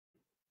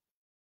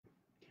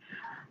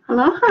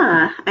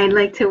Aloha! I'd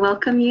like to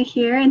welcome you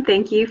here and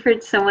thank you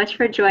so much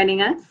for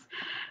joining us.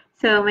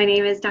 So my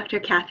name is Dr.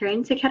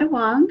 Kathryn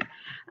Taketa-Wong.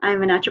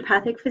 I'm a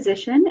naturopathic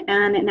physician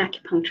and an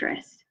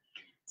acupuncturist.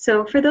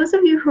 So for those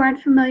of you who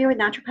aren't familiar with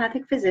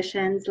naturopathic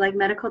physicians, like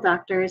medical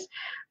doctors,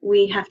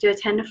 we have to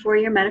attend a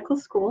 4-year medical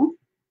school.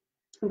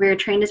 We're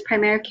trained as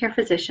primary care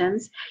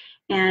physicians,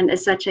 and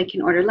as such, I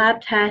can order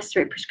lab tests,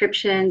 write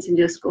prescriptions, and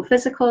do school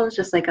physicals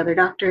just like other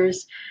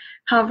doctors.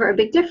 However, a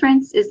big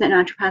difference is that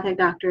naturopathic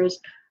doctors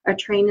are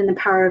trained in the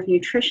power of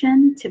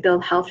nutrition to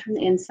build health from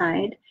the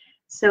inside.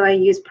 So I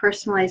use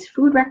personalized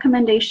food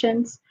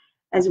recommendations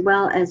as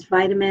well as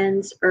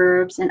vitamins,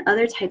 herbs, and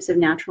other types of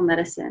natural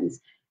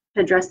medicines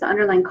to address the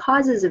underlying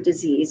causes of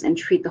disease and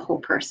treat the whole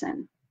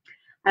person.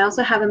 I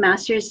also have a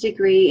master's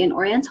degree in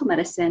Oriental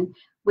medicine,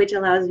 which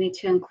allows me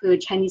to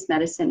include Chinese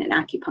medicine and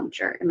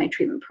acupuncture in my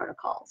treatment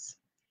protocols.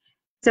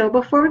 So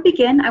before we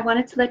begin, I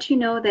wanted to let you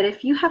know that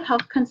if you have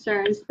health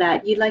concerns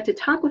that you'd like to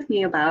talk with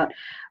me about,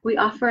 we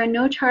offer a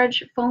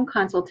no-charge phone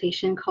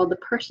consultation called the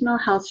Personal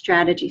Health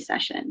Strategy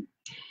Session.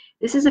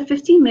 This is a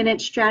 15-minute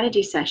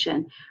strategy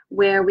session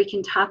where we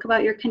can talk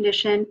about your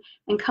condition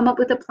and come up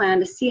with a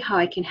plan to see how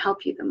I can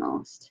help you the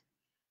most.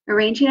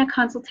 Arranging a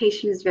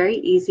consultation is very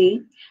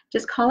easy.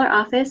 Just call our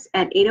office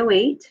at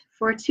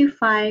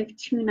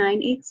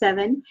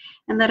 808-425-2987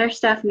 and let our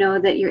staff know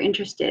that you're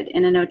interested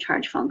in a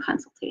no-charge phone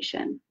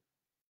consultation.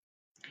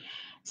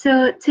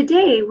 So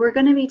today we're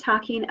going to be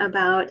talking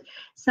about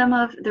some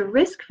of the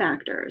risk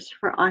factors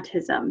for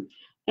autism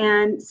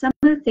and some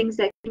of the things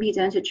that can be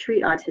done to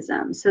treat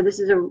autism. So this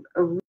is a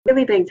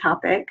really big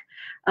topic,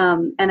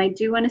 and I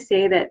do want to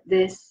say that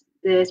this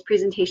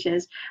presentation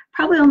is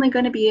probably only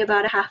going to be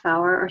about a half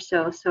hour or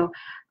so. So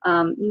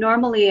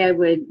normally I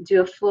would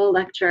do a full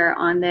lecture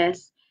on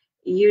this,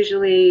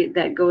 usually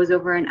that goes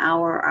over an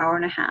hour, hour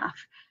and a half.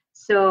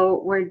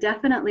 So we're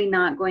definitely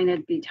not going to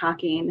be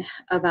talking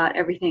about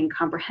everything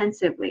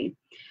comprehensively.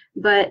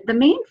 But the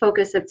main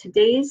focus of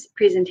today's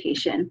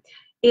presentation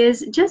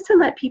is just to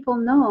let people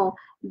know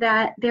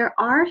that there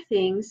are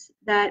things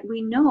that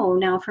we know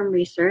now from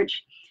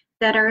research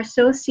that are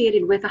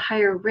associated with a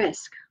higher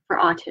risk for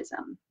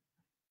autism.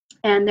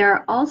 And there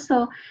are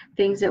also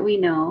things that we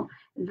know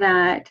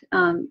that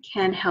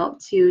can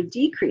help to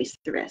decrease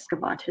the risk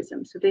of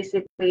autism. So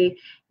basically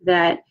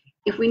that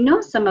if we know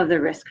some of the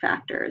risk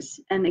factors,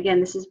 and again,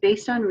 this is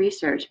based on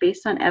research,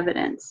 based on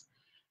evidence,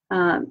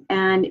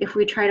 and if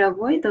we try to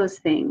avoid those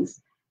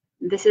things,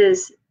 this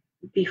is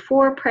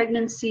before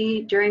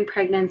pregnancy, during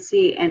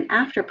pregnancy, and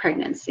after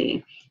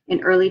pregnancy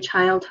in early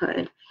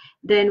childhood,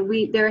 then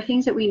there are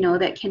things that we know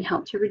that can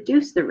help to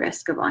reduce the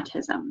risk of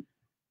autism.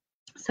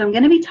 So I'm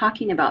going to be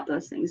talking about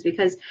those things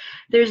because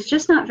there's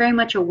just not very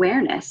much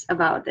awareness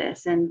about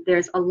this, and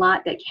there's a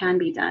lot that can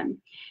be done.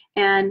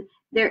 And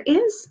there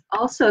is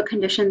also a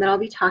condition that I'll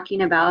be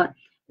talking about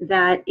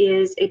that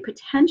is a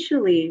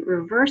potentially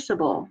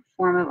reversible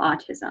form of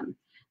autism.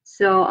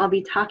 So I'll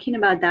be talking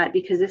about that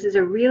because this is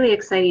a really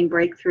exciting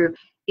breakthrough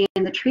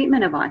in the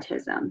treatment of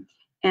autism.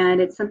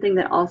 And it's something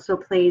that also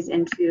plays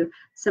into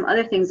some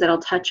other things that I'll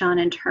touch on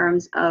in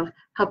terms of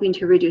helping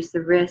to reduce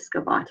the risk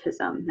of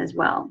autism as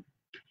well.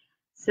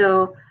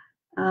 So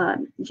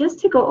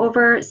just to go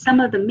over some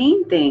of the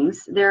main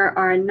things, there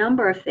are a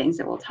number of things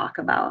that we'll talk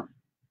about.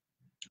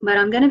 But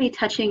I'm going to be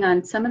touching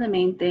on some of the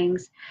main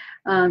things.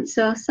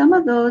 So some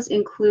of those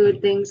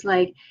include things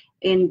like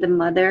in the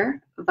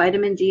mother,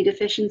 vitamin D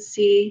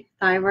deficiency,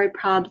 thyroid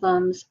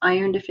problems,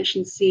 iron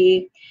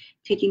deficiency,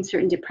 taking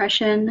certain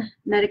depression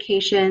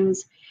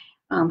medications,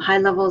 high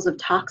levels of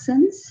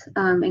toxins,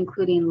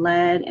 including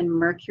lead and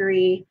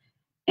mercury,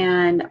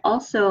 and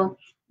also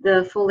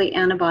the folate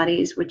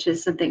antibodies, which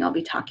is something I'll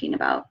be talking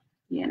about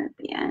again at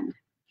the end.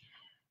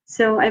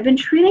 So I've been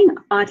treating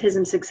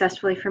autism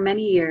successfully for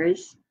many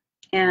years.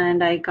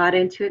 And I got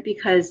into it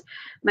because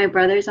my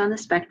brother's on the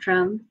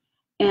spectrum,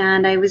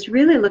 and I was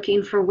really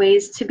looking for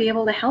ways to be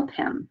able to help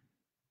him.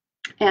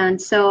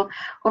 And so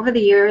over the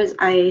years,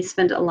 I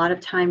spent a lot of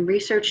time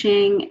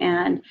researching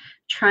and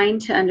trying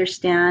to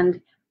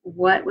understand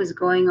what was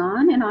going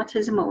on in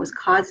autism, what was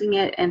causing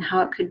it, and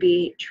how it could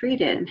be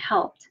treated and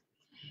helped.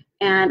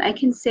 And I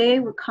can say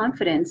with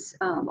confidence,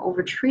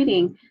 over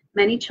treating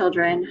many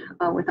children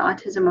with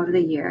autism over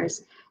the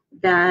years,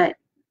 that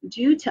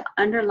due to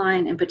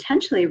underlying and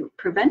potentially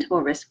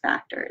preventable risk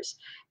factors,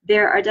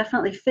 there are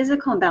definitely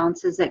physical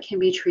imbalances that can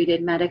be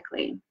treated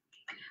medically.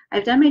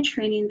 I've done my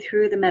training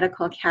through the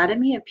Medical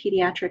Academy of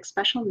Pediatric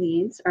Special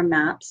Needs, or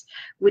MAPS,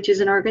 which is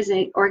an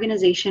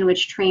organization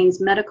which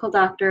trains medical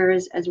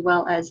doctors as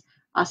well as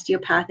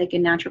osteopathic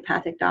and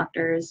naturopathic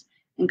doctors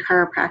and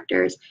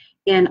chiropractors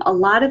in a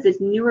lot of the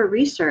newer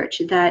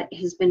research that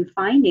has been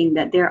finding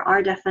that there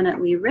are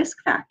definitely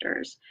risk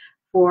factors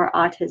for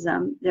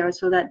autism,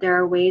 so that there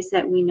are ways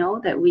that we know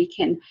that we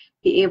can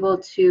be able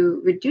to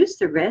reduce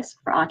the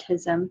risk for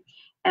autism,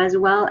 as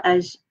well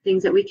as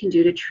things that we can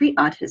do to treat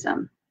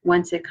autism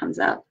once it comes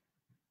up.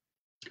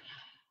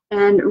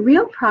 And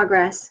real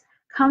progress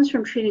comes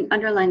from treating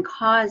underlying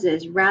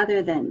causes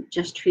rather than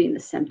just treating the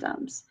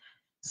symptoms.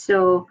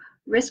 So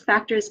risk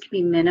factors can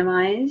be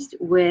minimized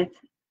with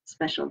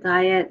special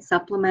diet,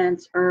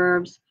 supplements,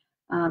 herbs,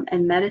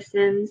 and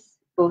medicines,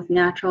 both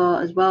natural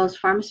as well as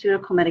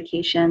pharmaceutical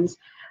medications.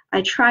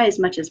 I try as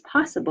much as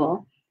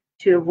possible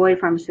to avoid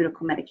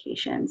pharmaceutical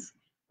medications,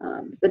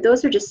 but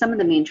those are just some of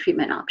the main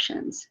treatment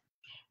options.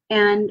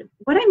 And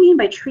what I mean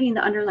by treating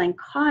the underlying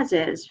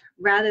causes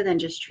rather than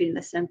just treating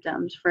the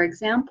symptoms, for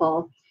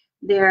example,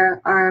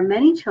 there are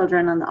many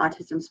children on the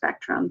autism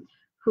spectrum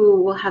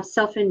who will have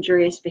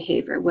self-injurious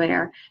behavior,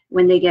 where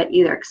when they get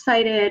either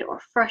excited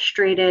or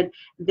frustrated,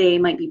 they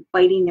might be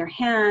biting their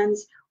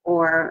hands,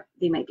 or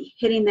they might be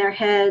hitting their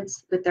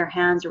heads with their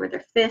hands or with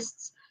their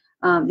fists.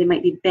 They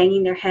might be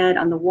banging their head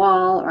on the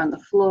wall or on the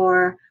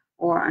floor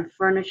or on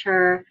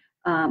furniture,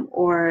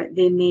 or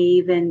they may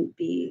even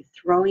be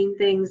throwing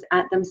things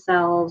at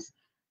themselves.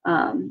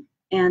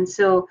 And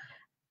so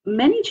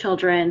many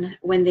children,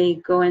 when they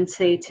go and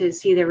say to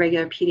see their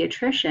regular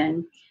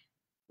pediatrician,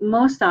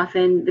 most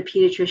often the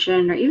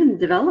pediatrician or even the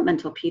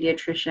developmental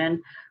pediatrician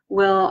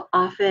will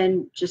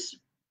often just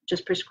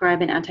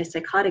prescribe an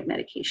antipsychotic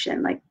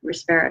medication like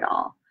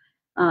Reversible.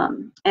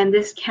 And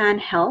this can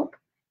help.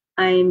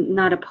 I'm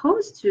not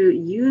opposed to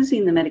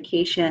using the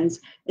medications,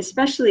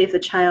 especially if the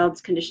child's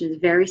condition is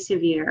very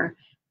severe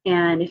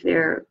and if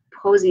they're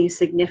posing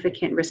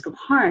significant risk of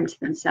harm to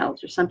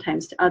themselves or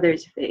sometimes to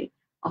others if they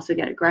also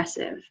get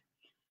aggressive.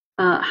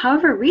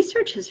 However,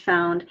 research has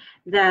found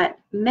that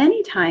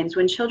many times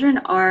when children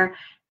are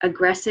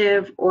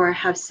aggressive or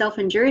have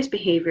self-injurious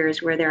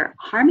behaviors where they're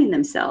harming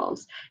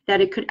themselves,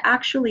 that it could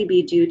actually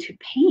be due to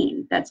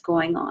pain that's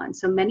going on.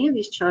 So many of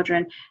these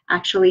children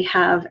actually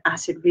have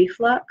acid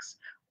reflux,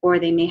 or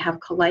they may have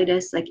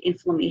colitis, like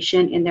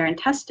inflammation in their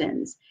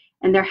intestines,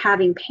 and they're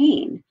having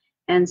pain.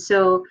 And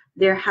so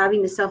they're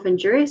having the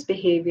self-injurious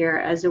behavior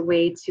as a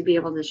way to be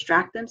able to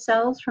distract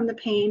themselves from the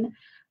pain,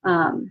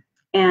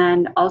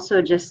 and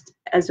also just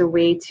as a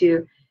way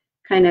to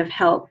kind of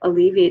help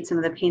alleviate some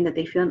of the pain that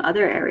they feel in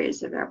other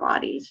areas of their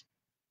bodies.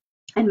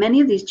 And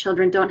many of these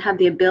children don't have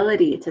the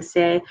ability to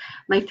say,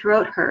 my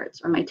throat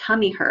hurts or my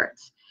tummy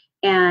hurts.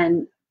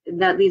 And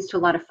that leads to a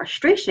lot of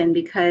frustration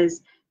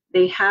because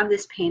they have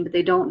this pain, but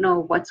they don't know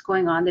what's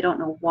going on. They don't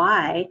know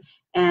why.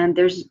 And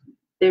there's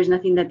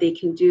nothing that they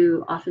can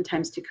do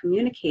oftentimes to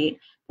communicate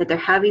that they're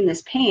having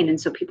this pain. And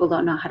so people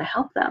don't know how to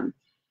help them.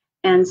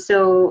 And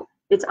so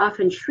it's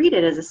often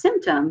treated as a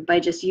symptom by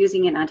just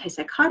using an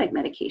antipsychotic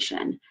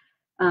medication.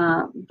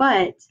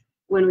 But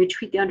when we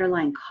treat the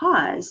underlying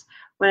cause,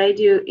 what I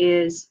do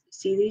is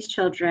see these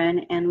children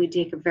and we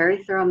take a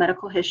very thorough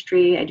medical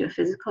history. I do a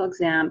physical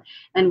exam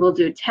and we'll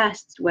do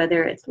tests,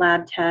 whether it's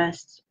lab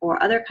tests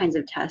or other kinds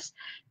of tests,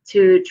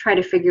 to try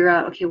to figure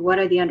out, okay, what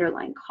are the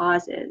underlying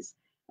causes?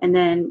 And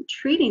then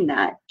treating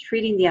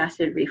the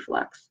acid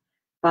reflux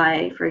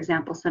by, for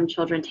example, some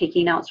children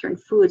taking out certain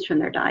foods from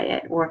their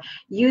diet, or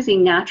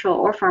using natural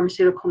or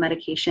pharmaceutical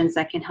medications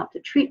that can help to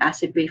treat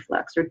acid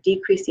reflux or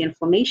decrease the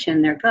inflammation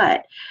in their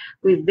gut.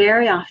 We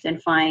very often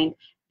find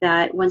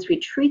that once we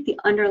treat the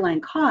underlying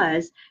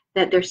cause,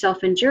 that their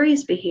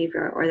self-injurious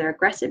behavior or their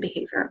aggressive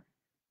behavior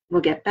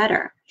will get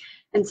better.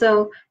 And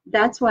so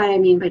that's why I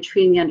mean by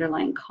treating the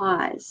underlying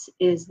cause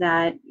is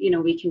that,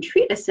 we can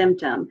treat a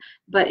symptom,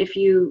 but if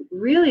you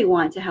really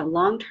want to have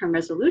long-term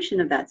resolution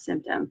of that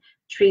symptom,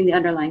 treating the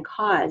underlying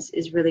cause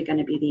is really going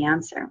to be the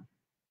answer.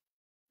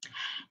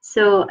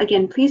 So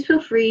again, please feel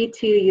free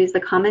to use the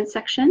comment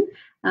section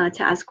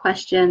to ask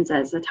questions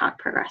as the talk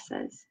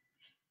progresses.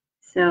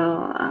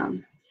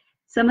 So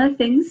some of the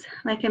things,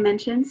 like I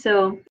mentioned,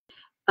 one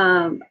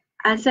of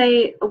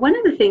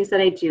the things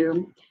that I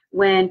do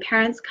when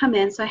parents come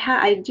in, so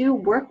I do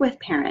work with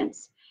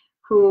parents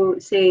who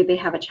say they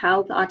have a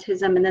child with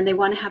autism and then they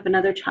want to have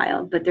another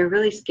child, but they're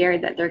really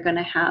scared that they're going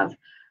to have,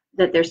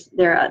 that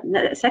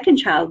their second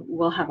child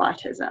will have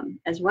autism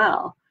as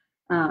well.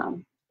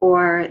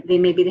 Or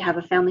maybe they have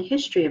a family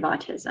history of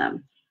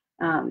autism.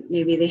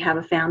 Maybe they have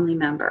a family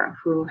member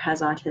who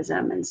has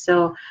autism. And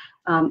so,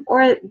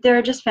 or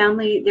they're just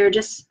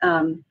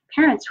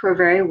parents who are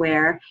very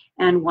aware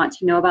and want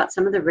to know about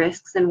some of the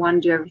risks and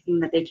want to do everything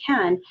that they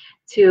can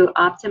to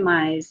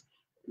optimize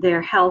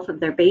their health of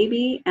their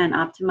baby and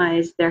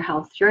optimize their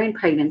health during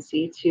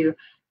pregnancy to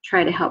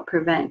try to help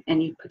prevent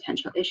any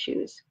potential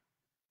issues.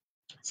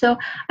 So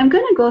I'm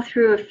going to go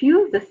through a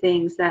few of the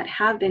things that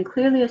have been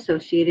clearly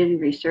associated in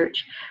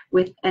research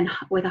with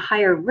a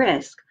higher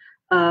risk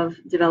of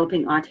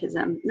developing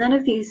autism. None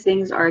of these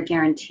things are a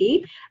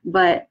guarantee,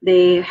 but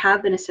they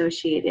have been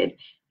associated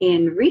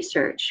in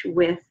research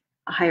with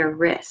a higher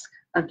risk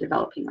of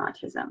developing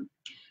autism.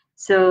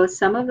 So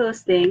some of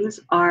those things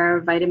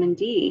are vitamin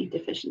D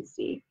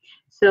deficiency.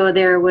 So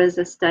there was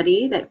a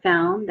study that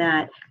found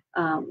that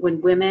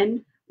when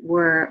women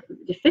were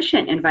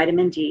deficient in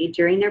vitamin D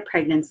during their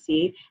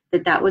pregnancy,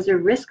 that was a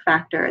risk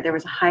factor. There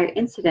was a higher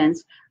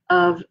incidence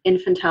of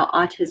infantile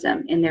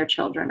autism in their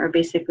children, or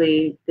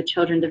basically the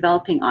children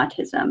developing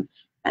autism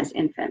as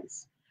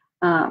infants.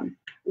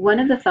 One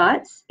of the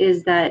thoughts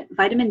is that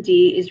vitamin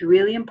D is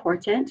really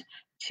important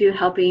to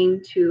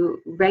helping to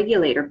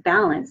regulate or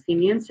balance the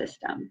immune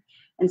system.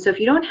 And so if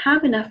you don't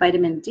have enough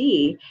vitamin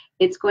D,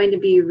 it's going to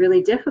be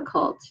really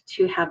difficult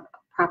to have a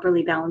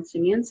properly balanced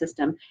immune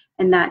system,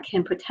 and that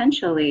can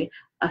potentially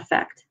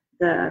affect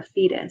the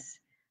fetus.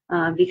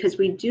 Because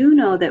we do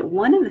know that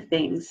one of the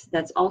things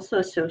that's also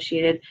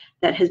associated,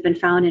 that has been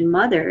found in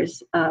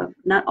mothers,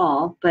 not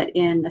all, but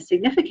in a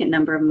significant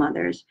number of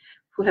mothers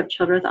who have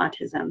children with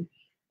autism,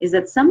 is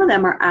that some of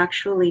them are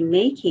actually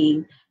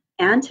making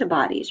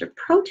antibodies or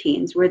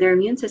proteins where their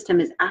immune system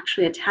is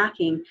actually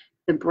attacking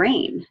the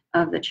brain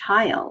of the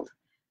child.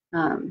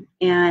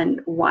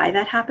 And why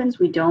that happens,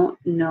 we don't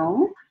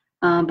know,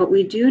 but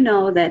we do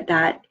know that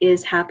that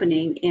is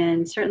happening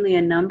in certainly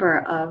a number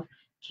of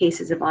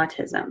cases of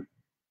autism.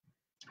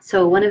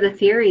 So one of the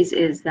theories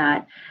is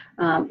that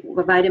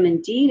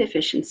vitamin D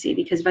deficiency,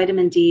 because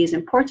vitamin D is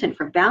important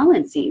for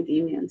balancing the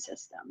immune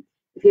system.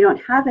 If you don't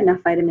have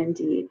enough vitamin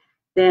D,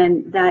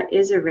 then that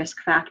is a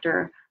risk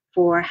factor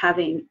for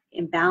having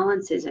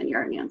imbalances in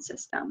your immune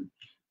system.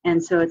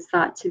 And so it's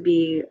thought to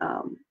be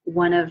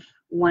one of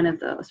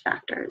those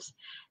factors.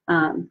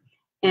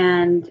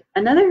 And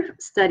another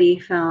study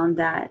found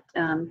that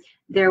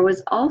there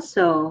was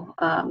also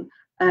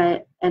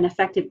an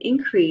effective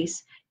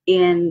increase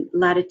in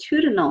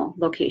latitudinal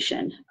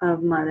location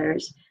of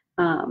mothers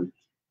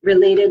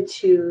related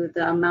to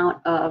the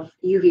amount of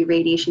UV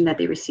radiation that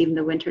they receive in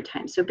the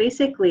wintertime. So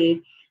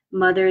basically,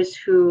 mothers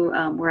who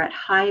were at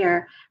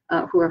higher,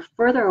 who are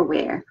further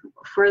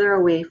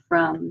away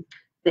from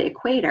the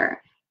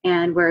equator,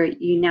 and where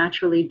you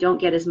naturally don't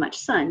get as much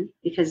sun,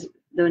 because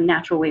the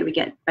natural way we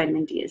get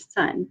vitamin D is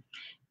sun.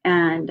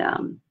 And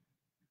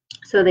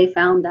so they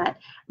found that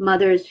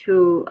mothers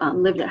who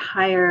lived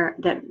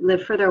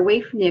further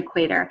away from the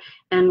equator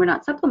and were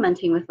not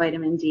supplementing with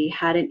vitamin D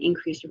had an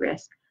increased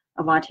risk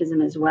of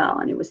autism as well.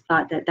 And it was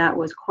thought that that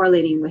was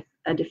correlating with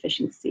a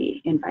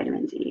deficiency in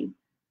vitamin D.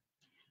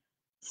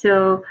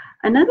 So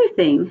another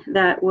thing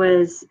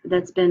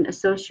that's been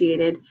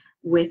associated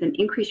with an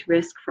increased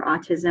risk for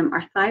autism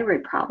are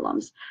thyroid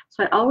problems.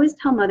 So I always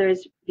tell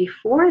mothers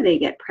before they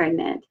get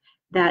pregnant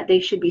that they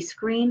should be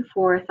screened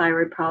for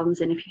thyroid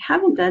problems. And if you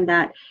haven't done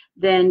that,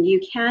 then you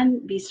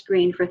can be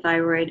screened for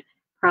thyroid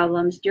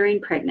problems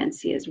during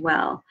pregnancy as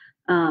well.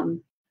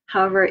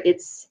 However,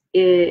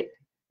 there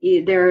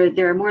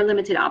are more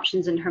limited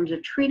options in terms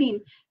of treating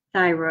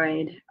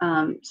thyroid,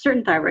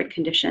 certain thyroid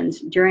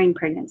conditions during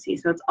pregnancy.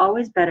 So it's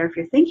always better, if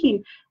you're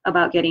thinking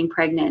about getting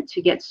pregnant,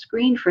 to get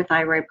screened for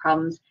thyroid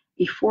problems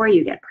before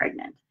you get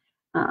pregnant.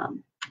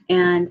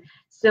 And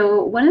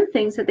so one of the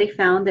things that they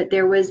found, that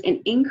there was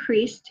an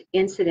increased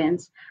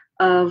incidence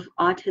of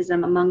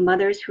autism among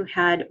mothers who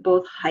had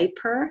both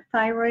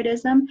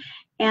hyperthyroidism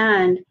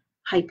and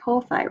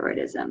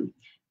hypothyroidism.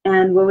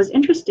 And what was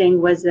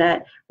interesting was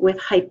that with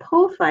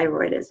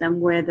hypothyroidism,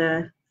 where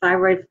the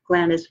thyroid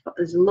gland is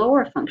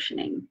lower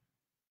functioning,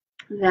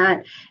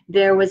 that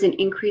there was an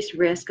increased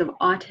risk of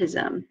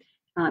autism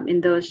in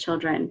those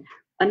children.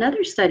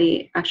 Another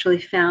study actually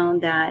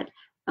found that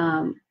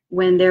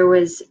when there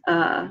was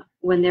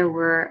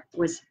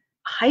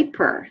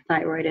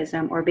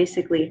hyperthyroidism, or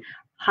basically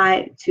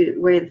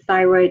where the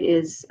thyroid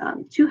is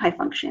too high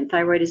function,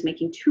 thyroid is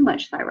making too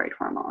much thyroid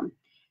hormone,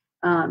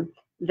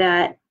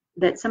 that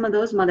some of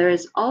those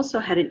mothers also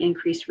had an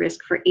increased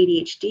risk for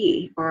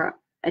ADHD, or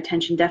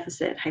attention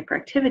deficit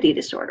hyperactivity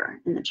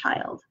disorder, in the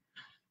child.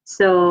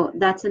 So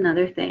that's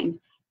another thing.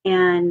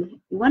 And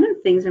one of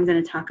the things I'm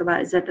going to talk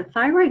about is that the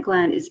thyroid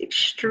gland is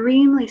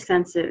extremely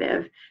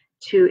sensitive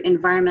to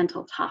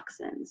environmental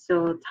toxins.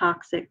 So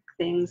toxic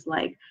things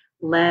like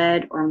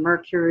lead or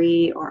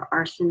mercury or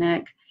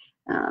arsenic.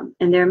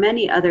 And there are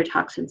many other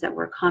toxins that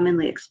we're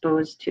commonly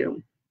exposed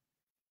to.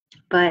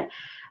 But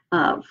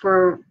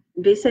for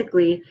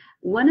basically,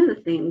 one of the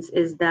things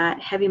is that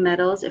heavy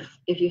metals, if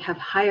you have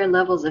higher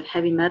levels of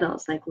heavy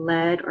metals like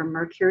lead or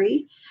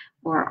mercury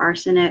or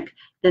arsenic,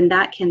 then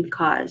that can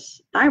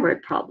cause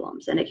thyroid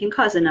problems, and it can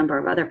cause a number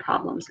of other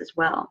problems as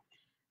well.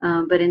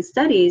 But in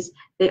studies,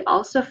 they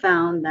also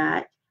found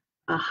that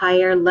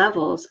higher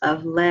levels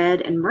of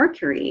lead and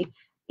mercury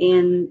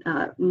in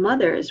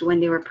mothers when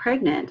they were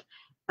pregnant,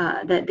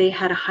 that they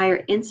had a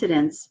higher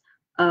incidence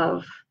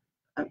of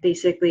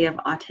basically of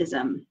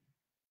autism.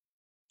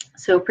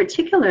 So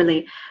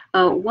particularly,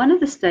 one of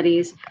the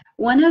studies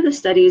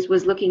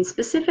was looking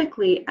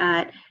specifically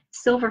at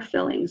silver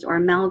fillings or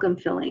amalgam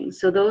fillings.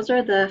 So those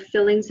are the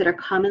fillings that are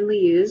commonly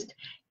used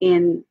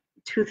in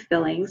tooth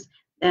fillings,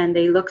 and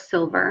they look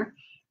silver,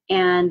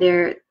 and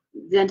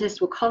dentists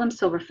will call them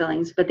silver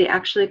fillings, but they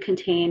actually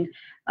contain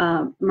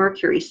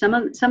mercury. Some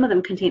of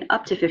them contain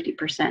up to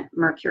 50%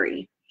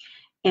 mercury.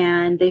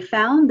 And they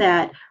found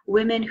that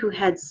women who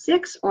had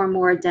 6 or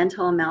more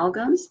dental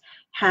amalgams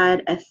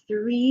had a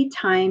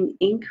 3-time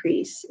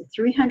increase,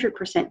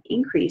 300%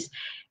 increase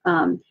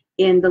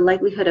in the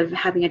likelihood of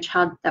having a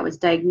child that was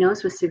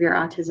diagnosed with severe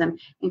autism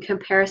in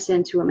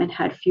comparison to women who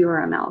had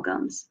fewer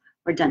amalgams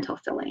or dental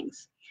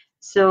fillings.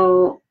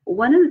 So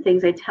one of the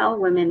things I tell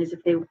women is,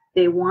 if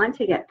they want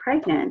to get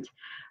pregnant,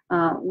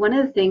 one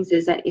of the things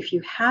is that if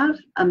you have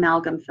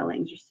amalgam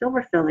fillings or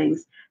silver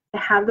fillings, to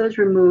have those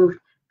removed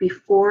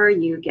before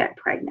you get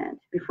pregnant,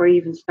 before you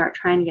even start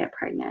trying to get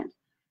pregnant.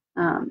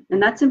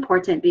 And that's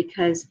important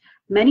because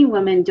many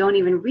women don't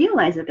even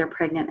realize that they're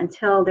pregnant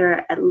until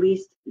they're at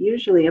least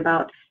usually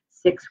about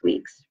 6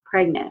 weeks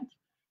pregnant.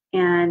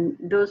 And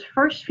those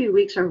first few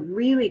weeks are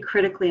really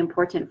critically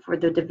important for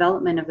the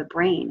development of the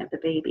brain of the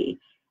baby.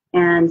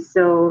 And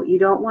so you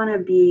don't want to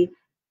be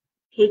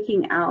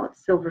taking out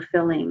silver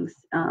fillings,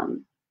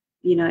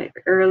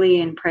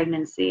 early in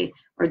pregnancy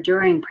or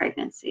during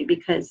pregnancy,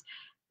 because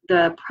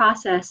the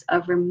process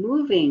of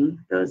removing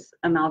those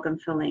amalgam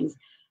fillings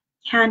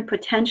can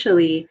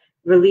potentially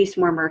release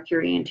more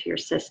mercury into your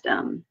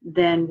system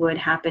than would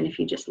happen if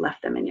you just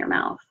left them in your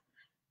mouth.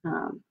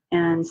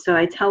 And so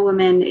I tell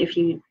women, if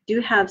you do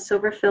have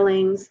silver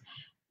fillings,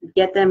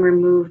 get them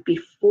removed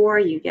before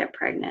you get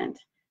pregnant.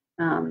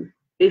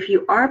 If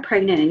you are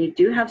pregnant and you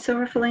do have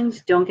silver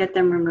fillings, don't get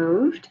them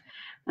removed.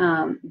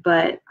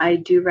 But I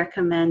do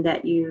recommend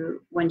that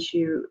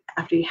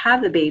after you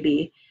have the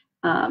baby,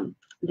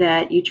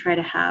 that you try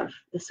to have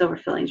the silver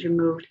fillings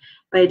removed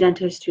by a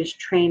dentist who is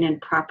trained in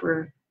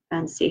proper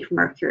and safe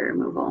mercury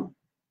removal.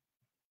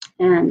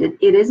 And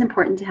it is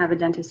important to have a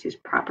dentist who's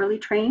properly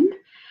trained.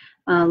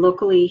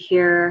 Locally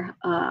here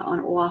on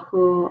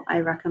Oahu,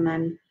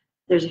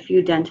 there's a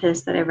few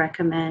dentists that I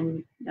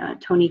recommend.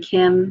 Tony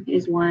Kim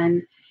is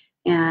one,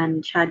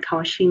 and Chad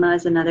Kawashima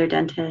is another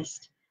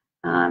dentist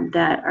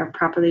that are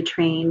properly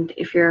trained.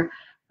 If you're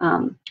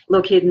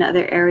located in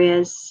other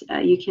areas,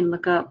 you can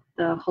look up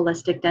the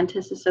Holistic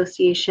Dentist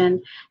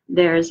Association.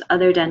 There's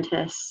other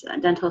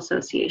dental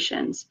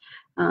associations,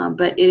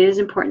 but it is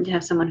important to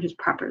have someone who's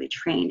properly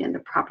trained in the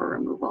proper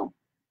removal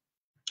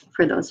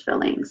for those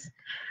fillings.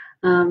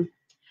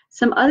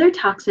 Some other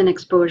toxin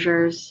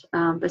exposures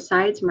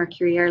besides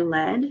mercury are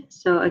lead.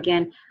 So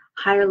again,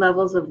 higher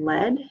levels of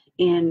lead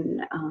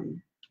in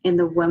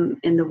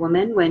the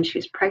woman when she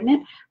was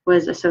pregnant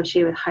was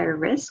associated with higher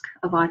risk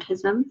of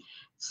autism.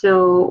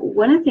 So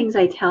one of the things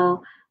I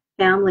tell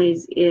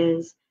families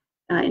is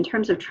in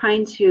terms of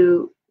trying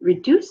to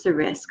reduce the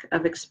risk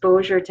of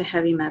exposure to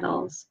heavy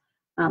metals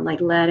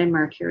like lead and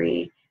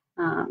mercury.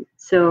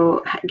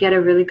 So get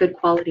a really good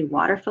quality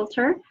water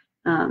filter.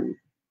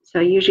 So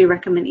I usually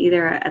recommend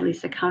either at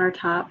least a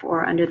countertop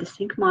or under the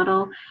sink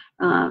model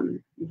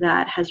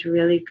that has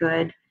really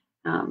good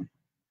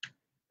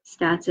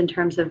stats in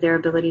terms of their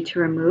ability to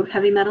remove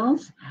heavy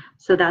metals.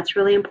 So that's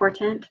really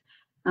important.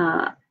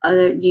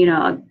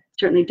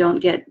 Certainly don't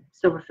get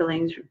silver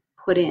fillings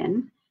put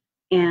in.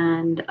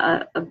 And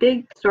a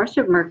big source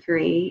of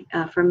mercury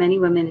for many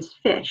women is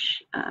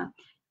fish.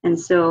 And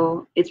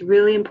so it's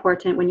really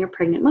important when you're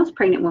pregnant. Most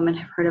pregnant women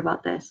have heard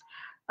about this,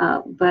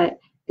 but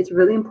it's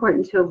really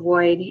important to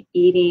avoid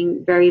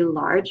eating very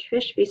large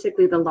fish.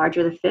 Basically, the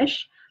larger the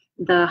fish,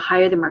 the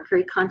higher the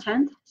mercury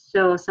content.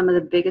 So some of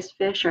the biggest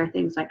fish are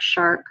things like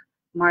shark,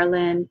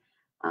 marlin,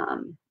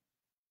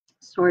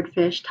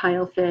 swordfish,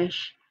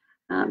 tilefish.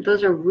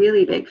 Those are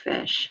really big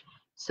fish.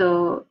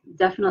 So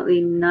definitely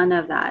none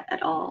of that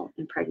at all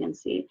in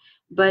pregnancy.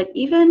 But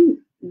even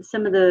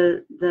some of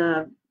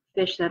the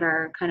fish that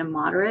are kind of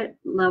moderate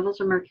levels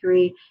of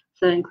mercury,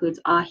 so that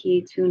includes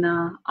ahi,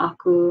 tuna,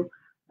 aku,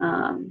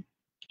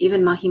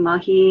 even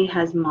mahi-mahi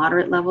has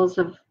moderate levels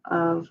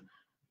of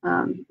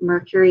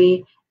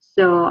mercury.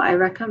 So I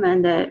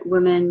recommend that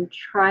women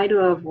try to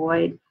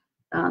avoid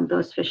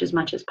those fish as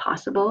much as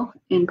possible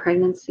in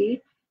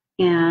pregnancy.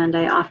 And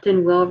I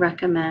often will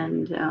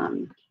recommend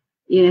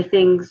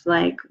things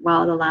like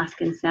wild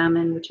Alaskan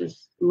salmon, which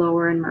is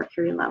lower in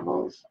mercury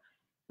levels.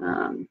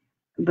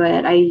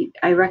 But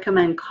I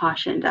recommend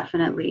caution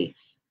definitely,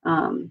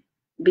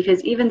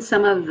 because even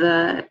some of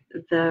the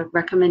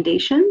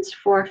recommendations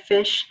for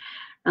fish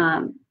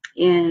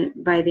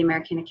by the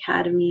American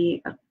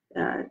Academy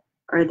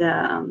or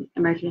the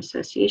American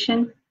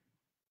Association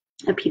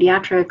of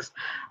Pediatrics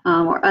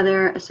or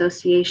other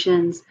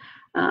associations,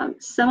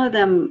 some of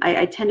them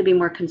I tend to be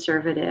more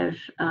conservative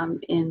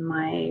in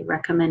my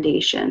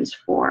recommendations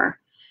for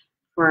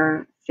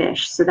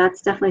fish. So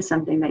that's definitely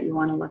something that you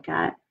want to look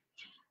at.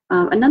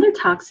 Another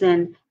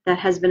toxin that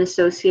has been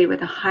associated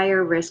with a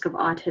higher risk of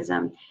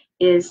autism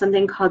is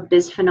something called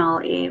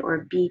bisphenol A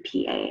or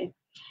BPA.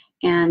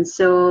 And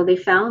so they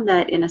found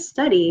that in a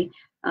study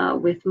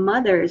with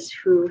mothers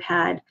who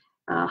had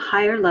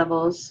higher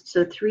levels,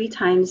 so 3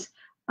 times,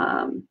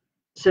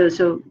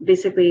 so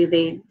basically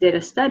they did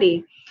a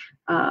study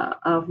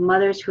of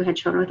mothers who had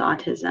children with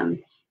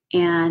autism,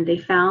 and they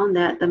found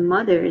that the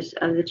mothers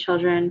of the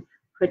children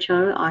who had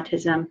children with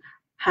autism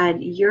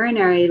had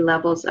urinary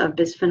levels of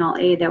bisphenol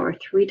A that were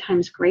 3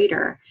 times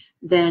greater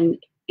than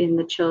in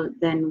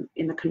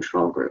the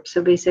control group.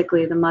 So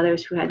basically the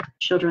mothers who had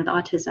children with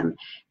autism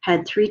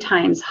had 3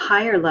 times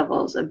higher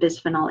levels of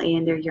bisphenol A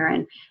in their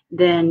urine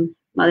than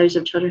mothers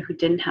of children who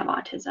didn't have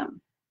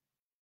autism.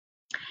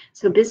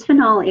 So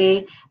bisphenol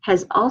A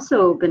has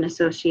also been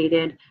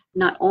associated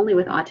not only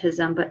with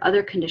autism, but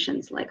other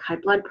conditions like high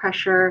blood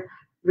pressure,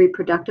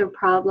 reproductive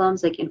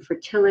problems like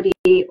infertility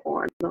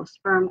or low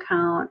sperm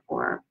count,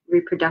 or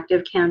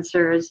reproductive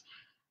cancers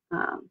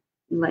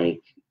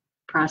like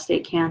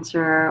prostate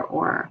cancer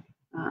or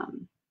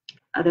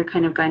other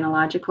kind of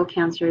gynecological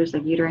cancers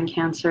like uterine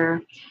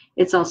cancer.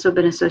 It's also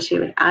been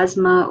associated with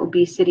asthma,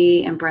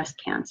 obesity, and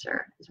breast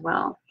cancer as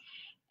well.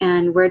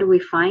 And where do we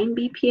find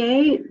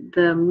BPA?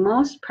 The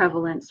most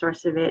prevalent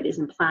source of it is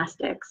in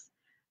plastics.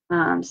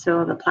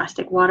 So the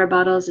plastic water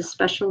bottles,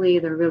 especially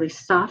the really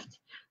soft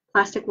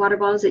plastic water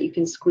bottles that you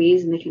can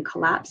squeeze and they can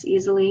collapse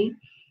easily.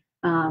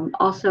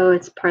 Also,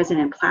 it's present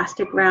in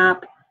plastic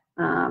wrap,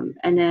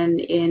 and then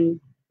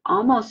in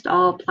almost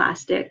all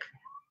plastic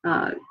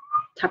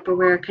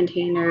Tupperware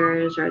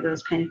containers or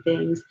those kind of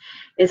things.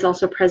 It's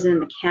also present in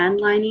the can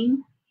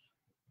lining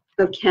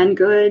of canned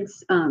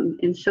goods,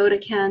 in soda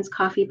cans,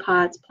 coffee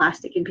pots,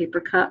 plastic and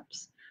paper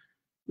cups,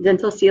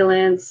 dental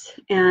sealants,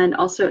 and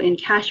also in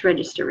cash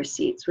register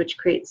receipts, which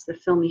creates the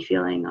filmy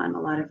feeling on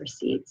a lot of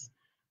receipts.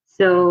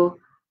 So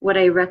what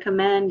I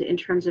recommend in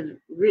terms of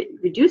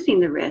reducing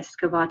the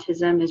risk of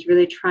autism is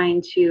really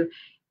trying to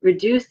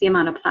reduce the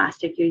amount of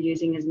plastic you're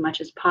using as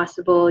much as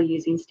possible,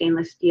 using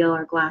stainless steel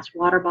or glass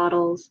water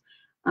bottles.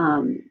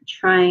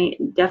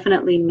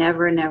 Definitely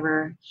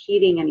never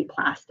heating any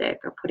plastic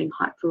or putting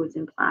hot foods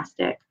in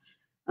plastic.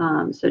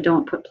 So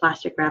don't put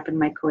plastic wrap and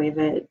microwave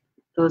it,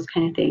 those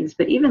kind of things.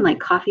 But even like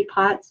coffee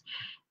pots,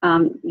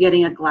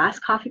 getting a glass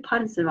coffee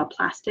pot instead of a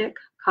plastic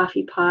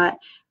coffee pot,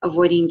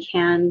 avoiding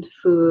canned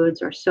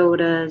foods or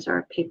sodas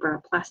or paper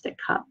or plastic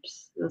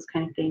cups, those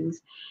kind of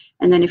things.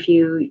 And then if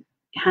you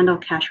handle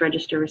cash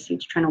register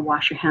receipts, trying to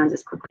wash your hands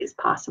as quickly as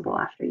possible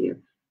after you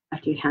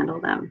handle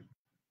them.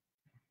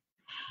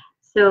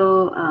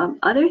 So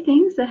other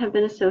things that have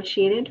been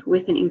associated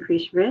with an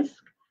increased risk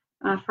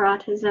for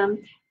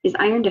autism is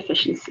iron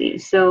deficiency.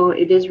 So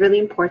it is really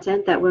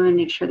important that women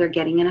make sure they're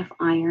getting enough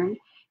iron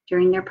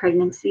during their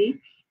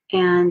pregnancy.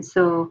 And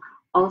so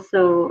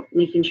also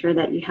making sure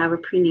that you have a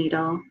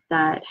prenatal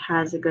that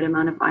has a good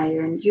amount of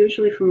iron.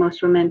 Usually for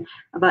most women,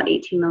 about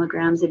 18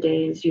 milligrams a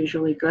day is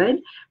usually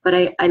good. But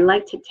I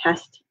like to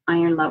test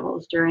iron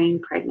levels during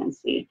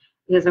pregnancy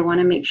because I want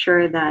to make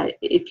sure that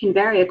it can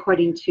vary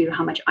according to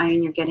how much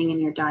iron you're getting in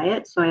your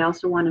diet. So I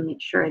also want to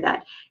make sure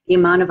that the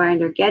amount of iron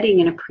they're getting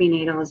in a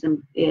prenatal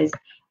is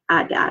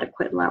at the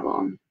adequate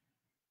level.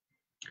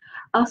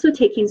 Also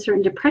taking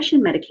certain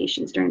depression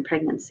medications during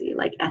pregnancy,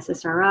 like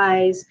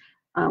SSRIs,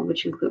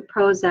 which include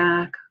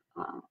Prozac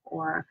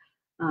or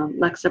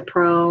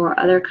Lexapro or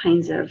other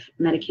kinds of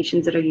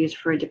medications that are used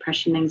for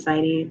depression and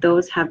anxiety.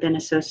 Those have been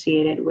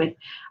associated with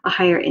a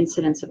higher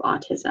incidence of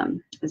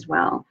autism as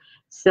well.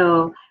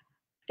 So,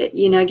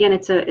 you know, again,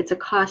 it's a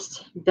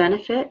cost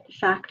benefit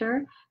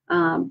factor,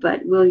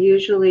 but I'll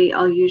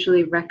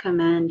usually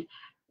recommend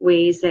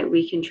ways that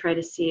we can try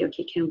to see,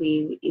 okay, can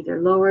we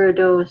either lower a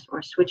dose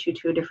or switch you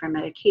to a different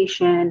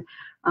medication,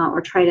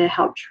 or try to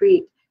help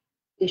treat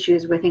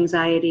issues with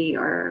anxiety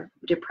or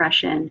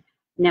depression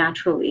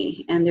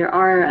naturally. And there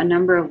are a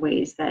number of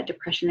ways that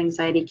depression and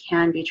anxiety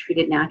can be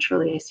treated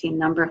naturally. I see a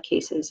number of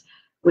cases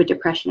with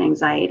depression and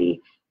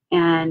anxiety,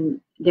 and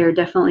there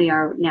definitely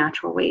are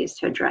natural ways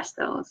to address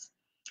those.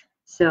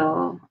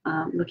 So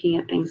looking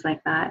at things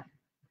like that.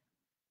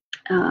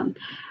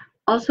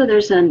 Also,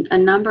 there's a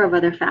number of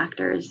other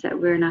factors that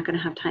we're not going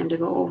to have time to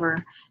go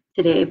over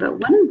today, but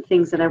one of the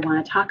things that I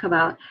want to talk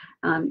about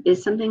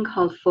is something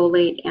called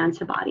folate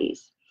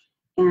antibodies.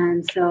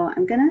 And so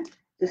I'm going to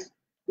just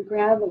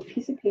grab a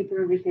piece of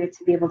paper over here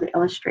to be able to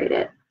illustrate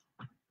it.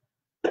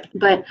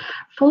 But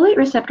folate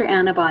receptor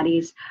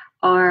antibodies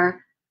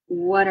are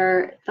what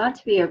are thought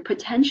to be a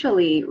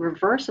potentially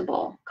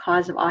reversible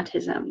cause of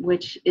autism,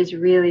 which is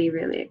really,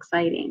 really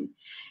exciting.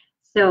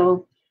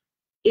 So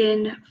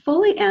in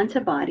folate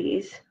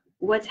antibodies,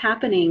 what's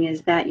happening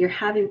is that you're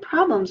having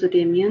problems with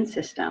the immune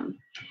system.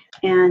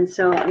 And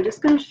so I'm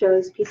just going to show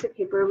this piece of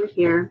paper over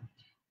here,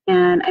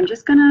 and I'm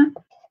just going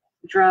to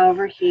draw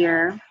over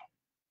here.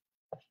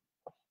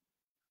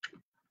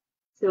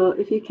 So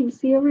if you can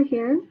see over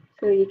here,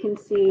 so you can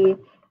see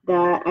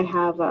that I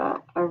have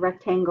a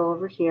rectangle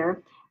over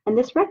here, and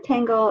this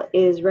rectangle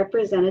is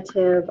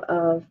representative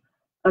of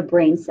a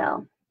brain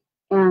cell.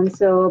 And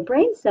so a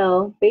brain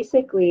cell,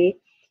 basically,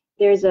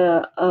 there's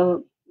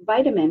a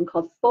vitamin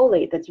called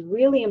folate that's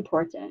really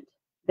important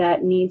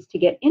that needs to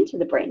get into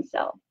the brain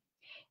cell.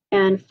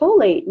 And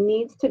folate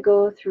needs to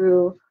go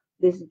through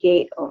this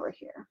gate over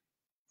here.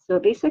 So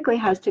it basically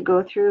has to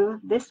go through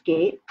this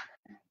gate.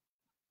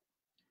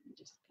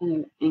 Just kind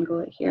of angle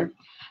it here.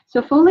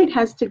 So folate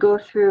has to go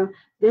through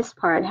this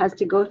part, has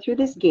to go through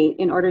this gate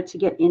in order to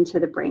get into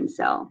the brain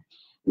cell.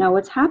 Now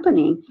what's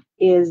happening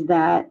is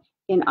that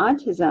in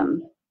autism,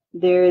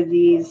 there are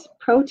these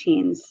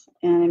proteins,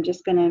 and I'm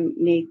just going to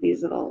make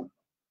these little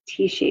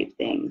T-shaped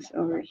things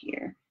over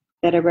here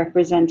that are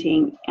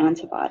representing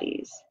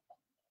antibodies.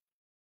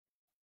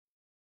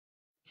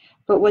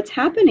 But what's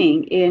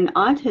happening in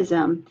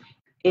autism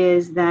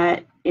is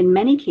that in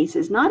many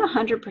cases, not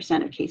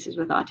 100% of cases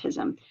with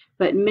autism,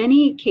 but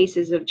many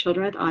cases of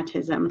children with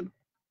autism,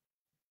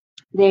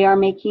 they are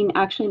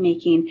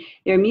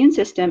their immune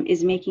system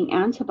is making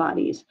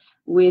antibodies,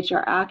 which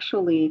are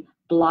actually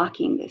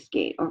blocking this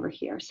gate over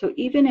here. So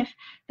even if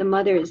the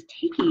mother is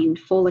taking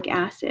folic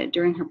acid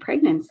during her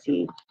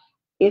pregnancy,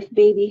 if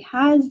baby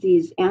has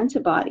these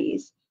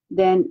antibodies,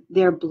 then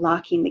they're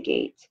blocking the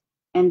gate.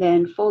 And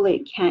then the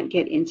folic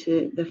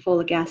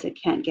acid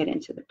can't get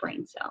into the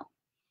brain cell.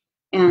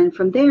 And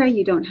from there,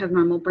 you don't have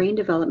normal brain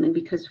development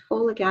because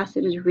folic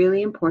acid is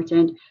really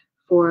important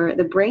for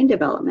the brain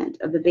development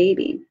of the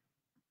baby.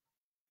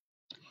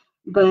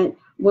 But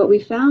what we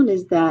found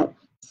is that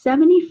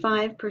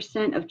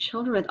 75% of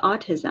children with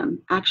autism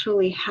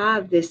actually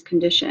have this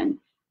condition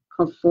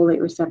called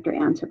folate receptor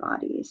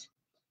antibodies.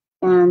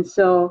 And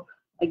so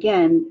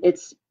again,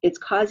 it's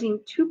causing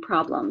two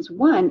problems.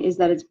 One is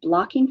that it's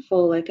blocking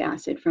folic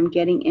acid from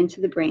getting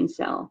into the brain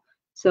cell,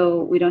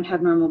 so we don't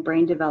have normal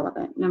brain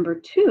development. Number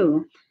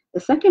two, the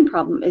second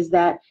problem is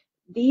that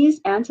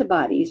these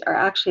antibodies are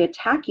actually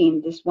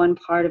attacking this one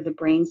part of the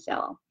brain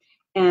cell,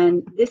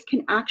 and this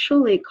can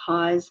actually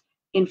cause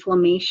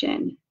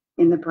inflammation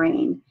in the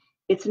brain.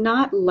 It's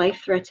not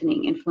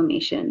life-threatening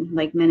inflammation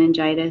like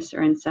meningitis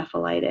or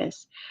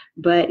encephalitis,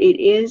 but it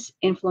is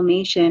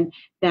inflammation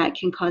that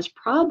can cause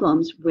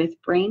problems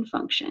with brain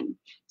function.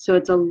 So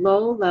it's a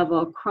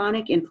low-level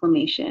chronic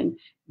inflammation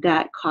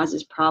that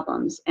causes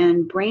problems,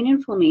 and brain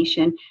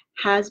inflammation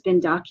has been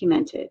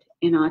documented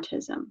in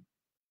autism.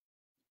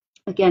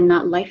 Again,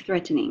 not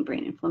life-threatening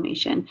brain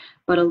inflammation,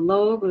 but a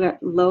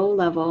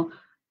low-level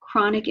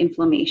chronic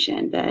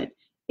inflammation that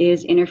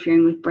is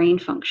interfering with brain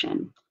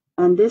function.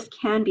 And this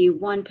can be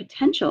one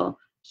potential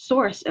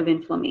source of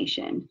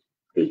inflammation,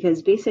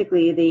 because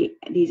basically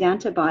these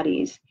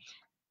antibodies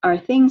are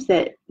things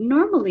that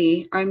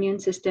normally our immune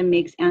system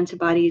makes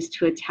antibodies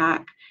to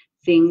attack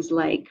things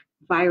like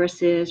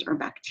viruses or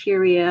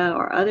bacteria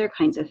or other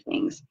kinds of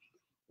things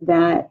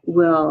that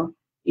will,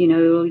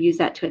 we'll use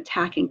that to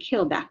attack and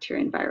kill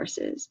bacteria and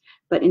viruses.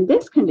 But in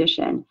this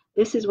condition,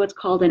 this is what's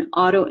called an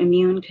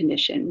autoimmune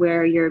condition,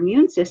 where your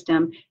immune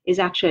system is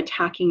actually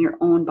attacking your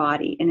own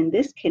body. And in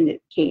this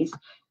case,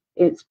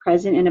 it's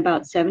present in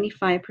about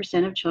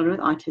 75% of children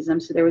with autism.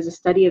 So there was a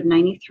study of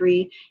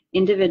 93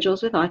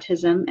 individuals with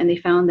autism, and they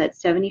found that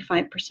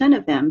 75%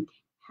 of them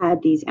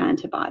had these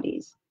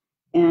antibodies,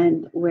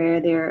 and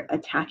where they're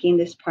attacking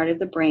this part of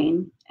the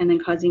brain and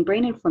then causing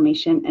brain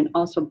inflammation and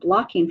also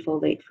blocking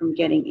folate from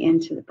getting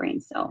into the brain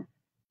cell.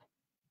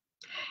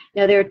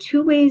 Now, there are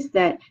two ways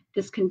that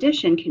this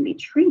condition can be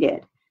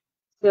treated.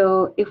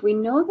 So if we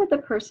know that the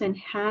person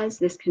has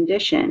this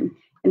condition,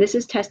 and this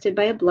is tested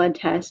by a blood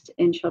test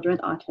in children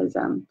with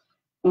autism,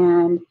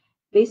 and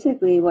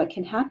basically what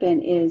can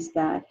happen is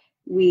that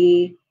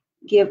we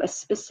give a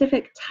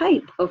specific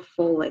type of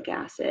folic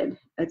acid.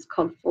 It's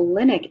called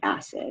folinic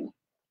acid.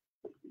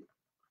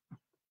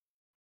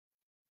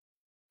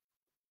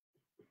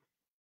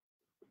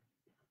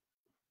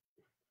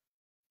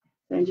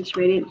 I just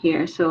write it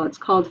here. So it's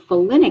called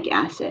folinic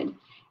acid.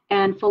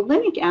 And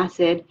folinic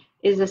acid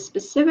is a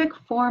specific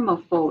form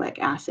of folic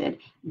acid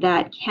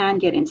that can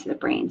get into the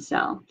brain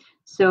cell.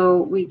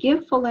 So we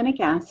give folinic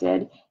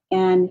acid,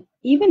 and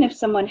even if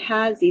someone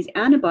has these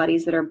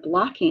antibodies that are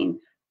blocking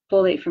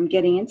folate from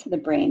getting into the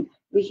brain,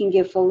 we can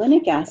give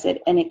folinic acid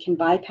and it can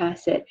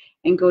bypass it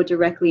and go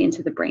directly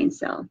into the brain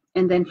cell.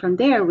 And then from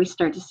there, we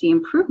start to see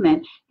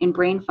improvement in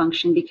brain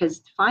function,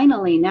 because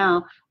finally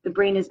now the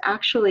brain is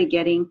actually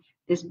getting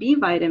this B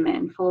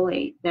vitamin,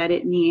 folate, that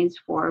it needs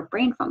for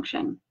brain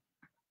function.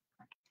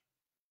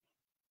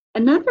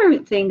 Another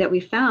thing that we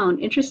found,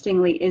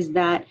 interestingly, is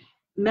that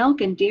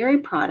milk and dairy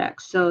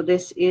products, so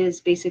this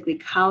is basically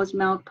cow's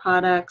milk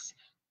products,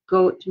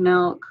 goat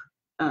milk,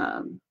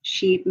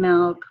 sheep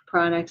milk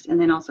products, and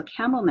then also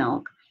camel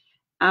milk,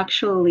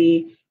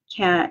 actually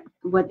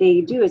what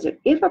they do is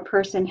if a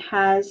person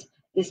has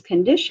this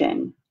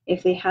condition,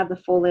 if they have the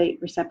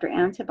folate receptor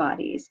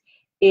antibodies,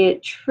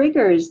 it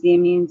triggers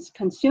the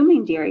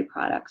consuming dairy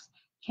products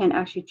can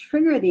actually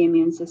trigger the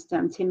immune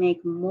system to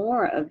make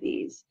more of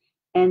these.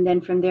 And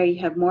then from there,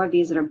 you have more of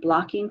these that are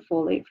blocking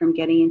folate from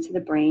getting into the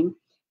brain,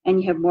 and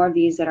you have more of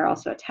these that are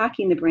also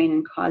attacking the brain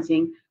and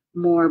causing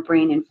more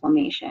brain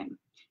inflammation.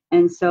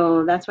 And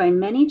so that's why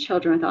many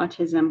children with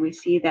autism, we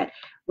see that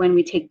when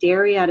we take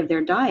dairy out of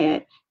their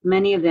diet,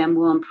 many of them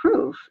will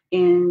improve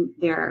in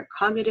their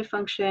cognitive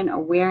function,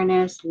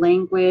 awareness,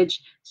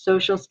 language,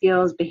 social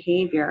skills,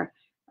 behavior,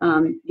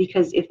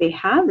 because if they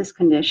have this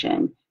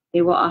condition,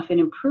 they will often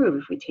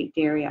improve if we take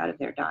dairy out of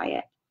their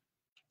diet.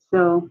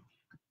 So,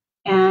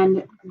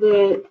 and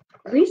the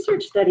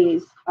research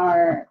studies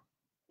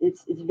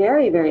it's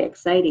very, very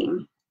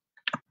exciting.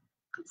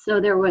 So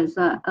there was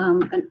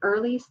an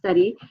early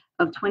study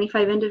of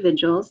 25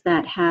 individuals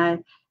that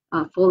had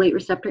folate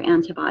receptor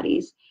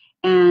antibodies,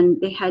 and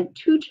they had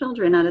 2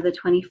 children out of the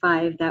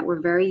 25 that were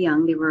very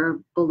young. They were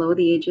below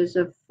the ages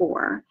of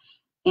 4,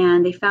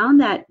 and they found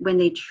that when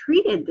they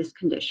treated this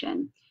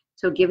condition,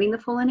 so giving the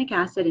folinic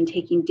acid and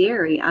taking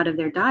dairy out of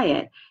their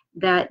diet,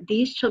 that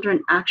these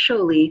children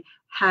actually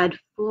had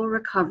full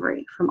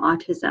recovery from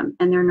autism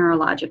and their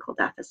neurological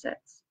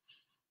deficits.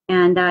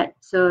 And that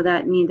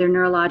means their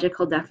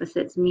neurological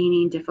deficits,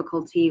 meaning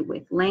difficulty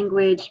with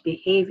language,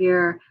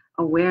 behavior,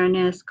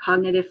 awareness,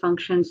 cognitive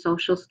function,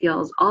 social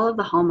skills, all of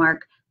the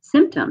hallmark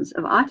symptoms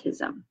of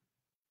autism.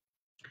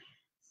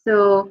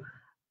 So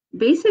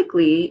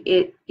basically,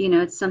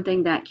 it's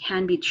something that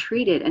can be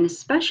treated, and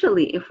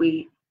especially if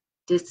we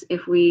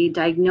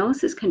diagnose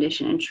this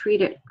condition and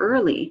treat it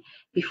early,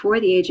 before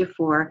the age of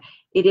 4,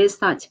 it is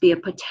thought to be a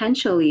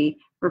potentially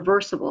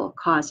reversible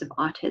cause of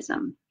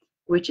autism,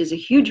 which is a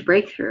huge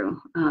breakthrough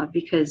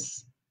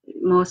because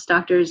most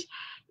doctors,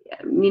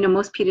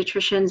 most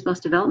pediatricians,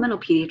 most developmental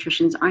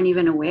pediatricians aren't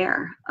even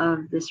aware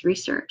of this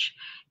research.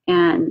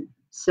 And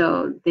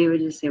so they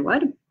would just say,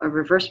 what? A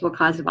reversible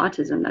cause of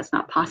autism? That's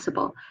not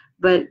possible.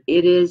 But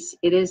it is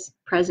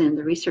present in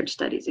the research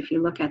studies if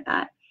you look at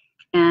that.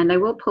 And I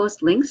will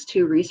post links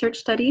to research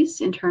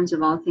studies in terms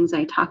of all the things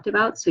I talked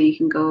about, so you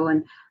can go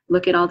and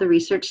look at all the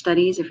research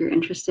studies if you're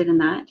interested in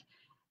that.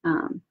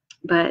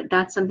 But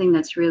that's something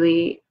that's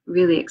really,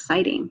 really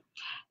exciting.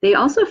 They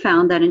also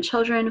found that in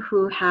children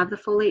who have the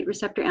folate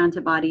receptor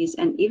antibodies,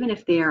 and even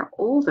if they are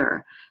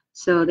older,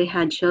 so they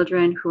had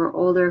children who are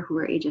older, who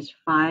were ages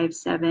 5,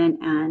 7,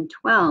 and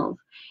 12,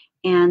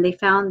 and they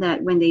found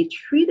that when they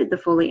treated the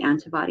folate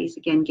antibodies,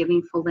 again,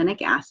 giving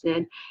folinic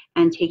acid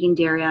and taking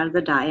dairy out of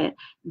the diet,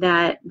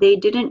 that they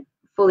didn't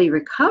fully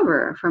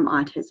recover from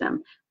autism,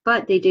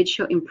 but they did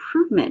show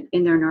improvement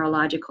in their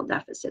neurological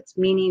deficits,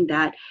 meaning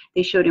that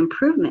they showed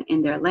improvement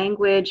in their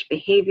language,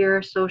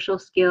 behavior, social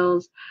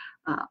skills,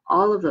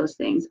 all of those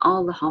things,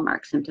 all the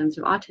hallmark symptoms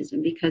of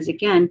autism, because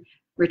again,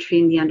 we're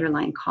treating the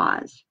underlying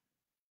cause.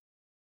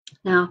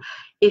 Now,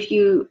 if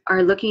you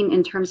are looking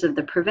in terms of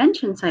the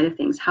prevention side of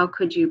things, how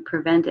could you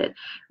prevent it?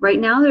 Right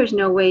now, there's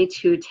no way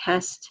to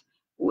test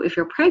if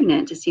you're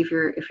pregnant to see if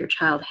your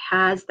child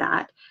has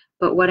that.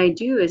 But what I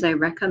do is I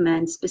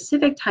recommend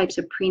specific types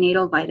of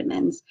prenatal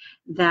vitamins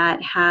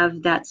that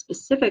have that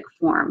specific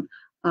form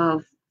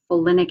of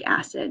folinic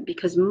acid,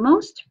 because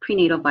most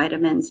prenatal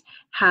vitamins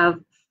have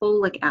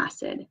folic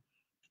acid.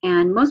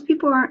 And most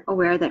people aren't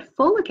aware that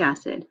folic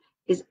acid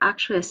is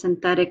actually a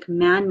synthetic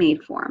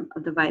man-made form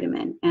of the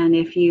vitamin. And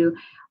if you're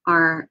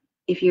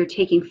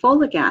taking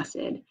folic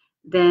acid,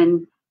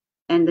 then,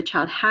 and the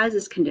child has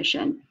this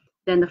condition,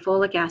 then the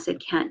folic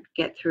acid can't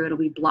get through, it'll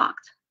be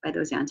blocked by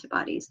those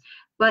antibodies.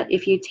 But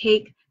if you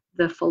take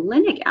the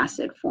folinic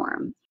acid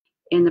form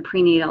in the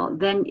prenatal,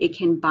 then it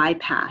can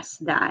bypass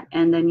that.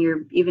 And then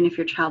even if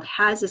your child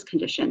has this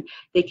condition,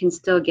 they can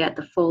still get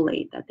the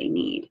folate that they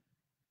need.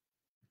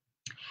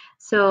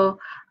 So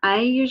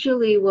I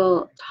usually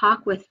will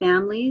talk with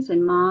families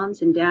and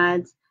moms and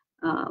dads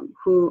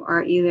who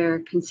are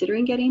either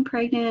considering getting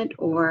pregnant,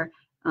 or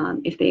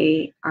if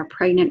they are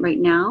pregnant right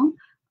now,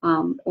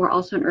 or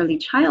also in early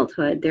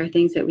childhood. There are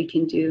things that we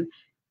can do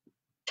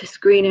to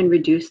screen and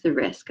reduce the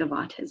risk of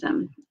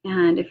autism.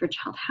 And if your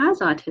child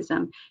has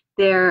autism,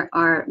 there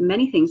are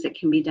many things that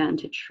can be done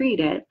to treat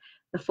it.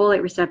 The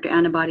folate receptor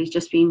antibodies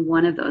just being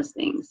one of those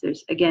things.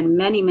 There's, again,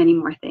 many, many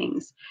more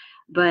things.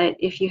 But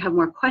if you have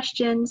more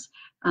questions,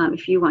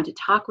 if you want to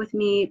talk with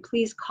me,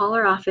 please call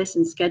our office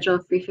and schedule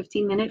a free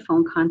 15-minute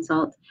phone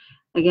consult,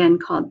 again,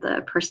 called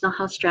the Personal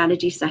Health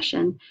Strategy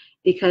Session,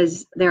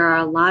 because there are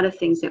a lot of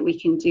things that we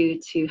can do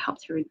to help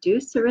to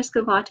reduce the risk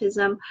of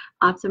autism,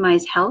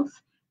 optimize health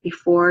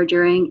before,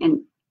 during,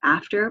 and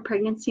after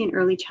pregnancy and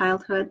early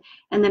childhood,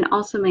 and then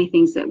also many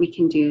things that we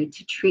can do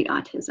to treat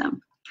autism.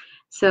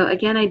 So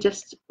again, I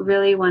just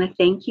really want to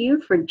thank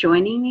you for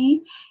joining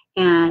me,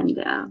 and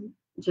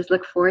just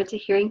look forward to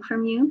hearing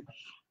from you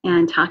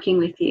and talking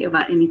with you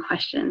about any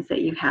questions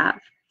that you have.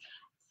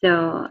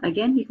 So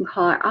again, you can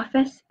call our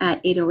office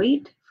at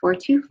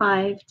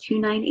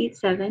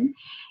 808-425-2987,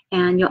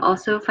 and you'll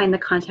also find the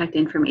contact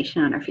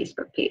information on our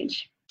Facebook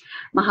page.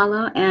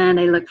 Mahalo, and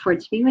I look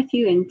forward to being with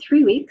you in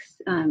 3 weeks.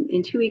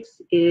 In 2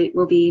 weeks, it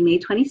will be May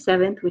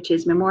 27th, which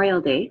is Memorial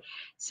Day.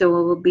 So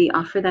we'll be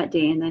off for that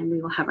day, and then we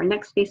will have our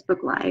next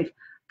Facebook Live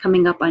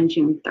coming up on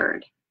June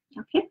 3rd.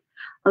 Okay,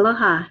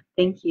 aloha,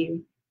 thank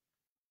you.